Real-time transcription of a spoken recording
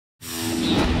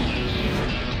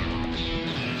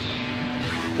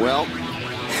Well,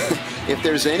 if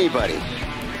there's anybody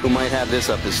who might have this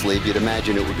up his sleeve, you'd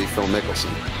imagine it would be Phil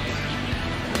Mickelson.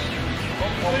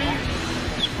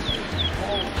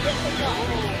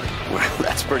 Well,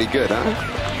 that's pretty good, huh?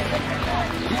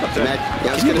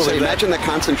 I was going to say, imagine the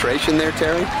concentration there,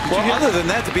 Terry. Well, other than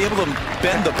that, to be able to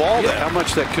bend the ball there. How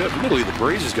much that could. Literally, the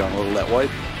breeze has gone a little that way.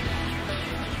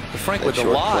 But Frank, with the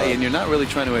lie, and you're not really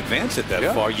trying to advance it that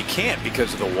far, you can't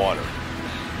because of the water.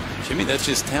 Jimmy, that's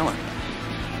just talent.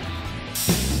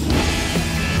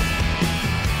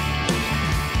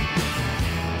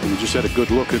 You just had a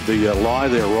good look at the lie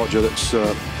there, Roger. That's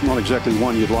not exactly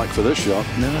one you'd like for this shot.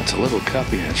 No, it's a little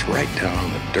cuppy, and it's right down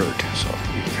on the dirt. So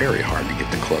it'll be very hard to get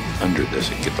the club under this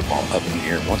and get the ball up in the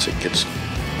air. Once it gets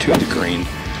to the green,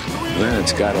 then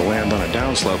it's got to land on a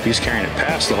downslope. He's carrying it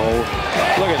past the hole.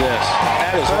 Look at this.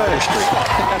 That is artistry.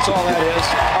 That's all that is.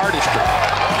 Artistry.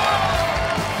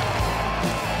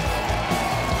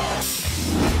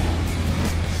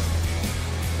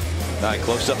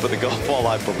 Close up with the golf ball,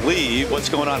 I believe. What's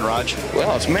going on, Raj?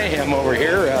 Well, it's mayhem over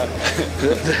here.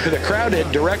 The crowd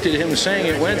had directed him, saying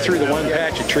it went through the one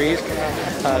patch of trees.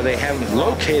 They haven't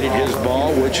located his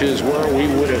ball, which is where we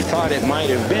would have thought it might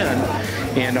have been.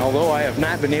 And although I have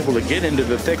not been able to get into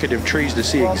the thicket of trees to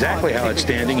see exactly how it's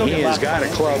standing, he has got a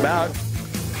club out.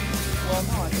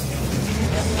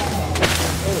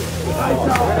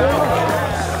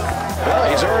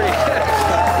 Well, he's already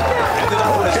ended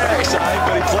up on his backside,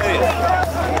 but he played it.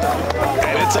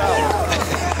 And it's out.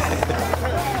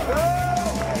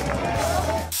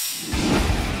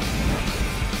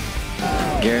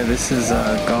 Gary, this is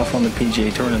golf on the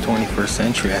PGA Tour in the 21st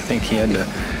century. I think he had to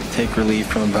take relief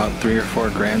from about 3 or 4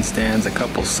 grandstands, a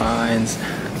couple signs.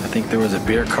 I think there was a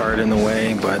beer cart in the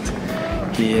way, but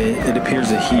it appears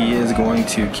that he is going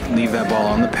to leave that ball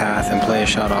on the path and play a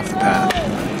shot off the path.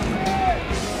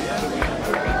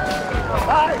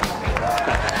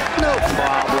 No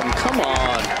problem. Come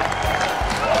on.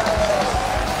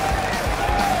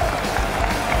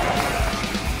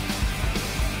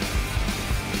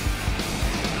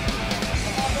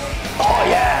 Oh,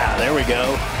 yeah. There we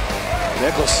go.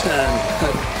 Mickelson.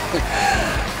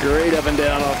 Great up and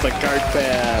down off the cart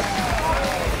path.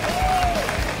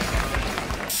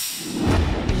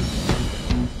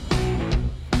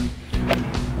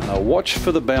 Watch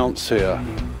for the bounce here.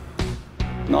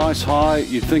 Nice high.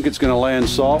 You'd think it's going to land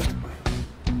soft.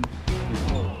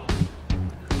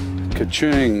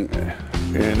 Ka-ching.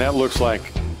 And that looks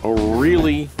like a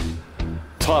really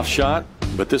tough shot,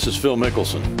 but this is Phil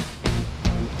Mickelson.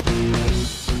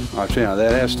 I tell you,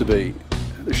 that has to be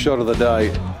the shot of the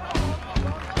day.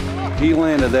 He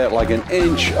landed that like an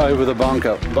inch over the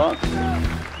bunker, but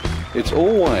it's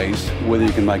always whether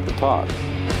you can make the putt.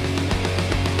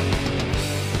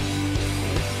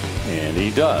 And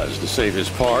he does to save his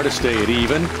par to stay at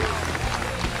even.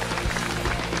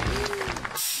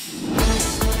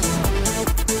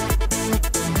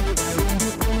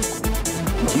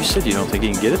 You said you don't think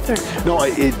he can get it there? No,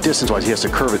 distance-wise, he has to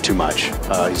curve it too much.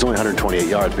 He's only 128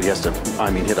 yards, but he has to,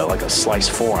 hit like a slice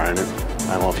 4 iron.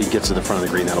 I don't know if he gets to the front of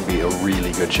the green, that'll be a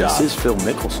really good shot. This is Phil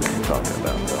Mickelson you're talking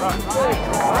about, though.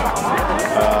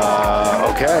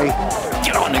 Okay.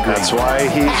 Get on the green. That's why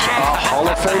he's a Hall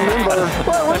of Fame member.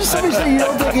 Well, what did somebody say? You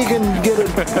don't think he can get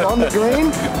it on the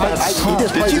green? He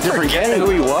just plays a different game. Who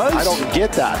he was? I don't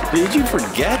get that. Did you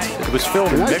forget? It was Phil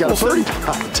Mickelson.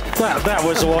 That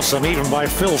was awesome, even by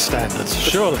Phil's standards,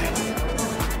 surely.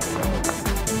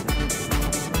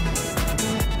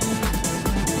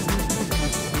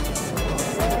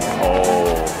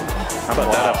 How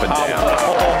about that up and down?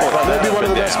 That'd be one of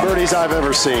the best birdies I've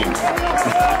ever seen.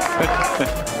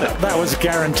 That was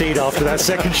guaranteed after that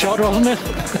second shot, wasn't it?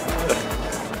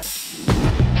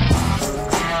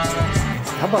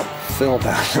 How about Phil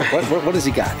back? What has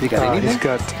he got? He got anything? He's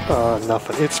got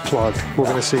nothing. It's plugged. We're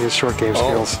going to see his short game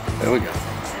skills. There we go.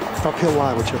 Uphill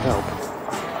lie, which will help.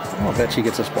 I'll bet she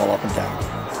gets this ball up and down.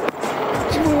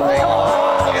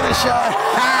 Oh, look at the shot.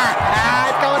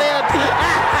 It's going in.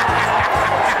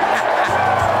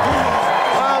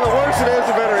 Well, the worse it is,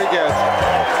 the better it gets.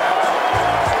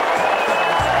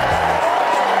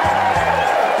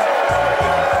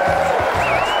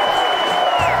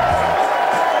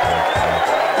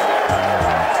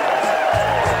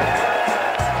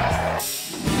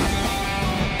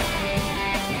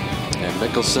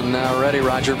 Mickelson now ready,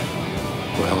 Roger.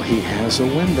 Well, he has a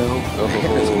window. Oh.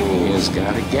 He has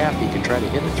got a gap. He can try to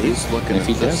hit it through. He's looking. And if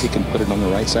he does, he can put it on the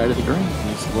right side of the green.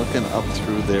 He's looking up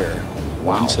through there.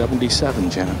 Wow. 177,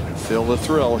 gentlemen. Feel the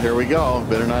thrill. Here we go.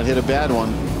 Better not hit a bad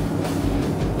one.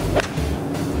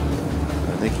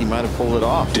 I think he might have pulled it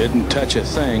off. Didn't touch a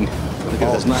thing. The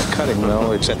ball's not cutting,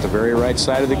 though. It's at the very right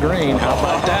side of the green. How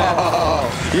about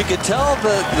that? You could tell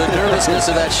the nervousness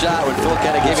of that shot when Phil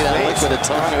kind of gave you that look with the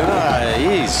tongue.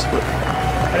 Jeez.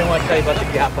 I didn't want to tell you about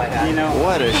the gap I had. You know.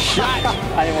 What a shot.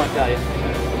 I didn't want to tell you.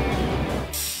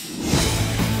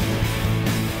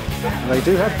 They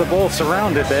do have the ball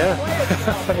surrounded there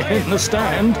in the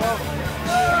stand.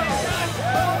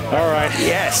 All right.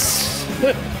 Yes.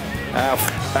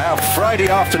 Our Friday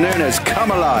afternoon has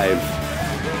come alive.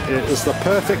 It is the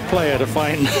perfect player to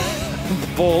find the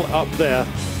ball up there.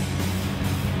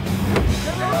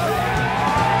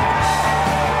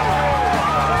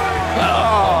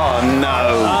 Oh,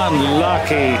 no.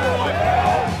 Unlucky.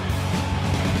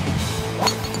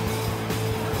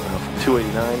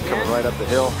 289 coming right up the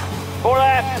hill.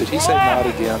 Did he say not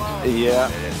again? Yeah,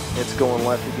 it's going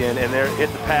left again. And they're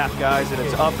hit the path, guys, and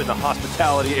it's up in the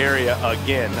hospitality area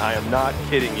again. I am not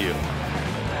kidding you.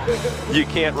 You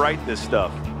can't write this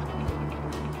stuff.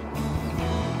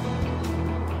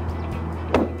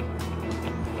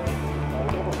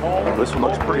 This one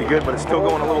looks pretty good, but it's still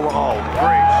going a little. Oh,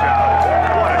 great shot.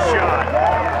 What a shot.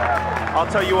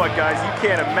 I'll tell you what, guys, you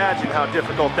can't imagine how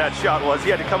difficult that shot was.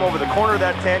 He had to come over the corner of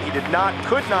that tent. He could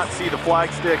not see the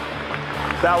flagstick.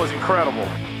 That was incredible.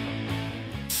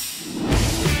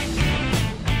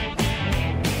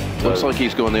 Looks like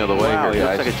he's going the other way here, guys.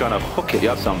 Looks like he's trying to hook it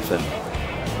or something.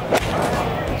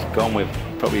 He's gone with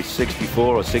probably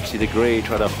 64 or 60 degree,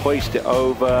 try to hoist it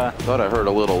over. Thought I heard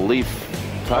a little leaf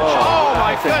touch. Oh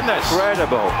my goodness!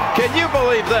 Incredible. Can you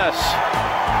believe this?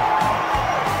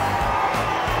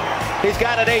 He's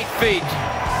got it 8 feet.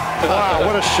 Wow,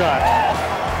 what a shot.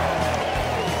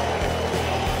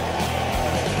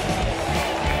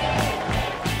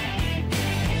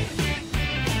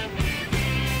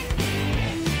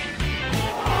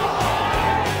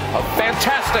 A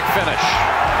fantastic finish.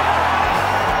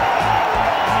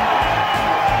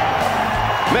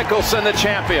 Mickelson, the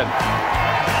champion.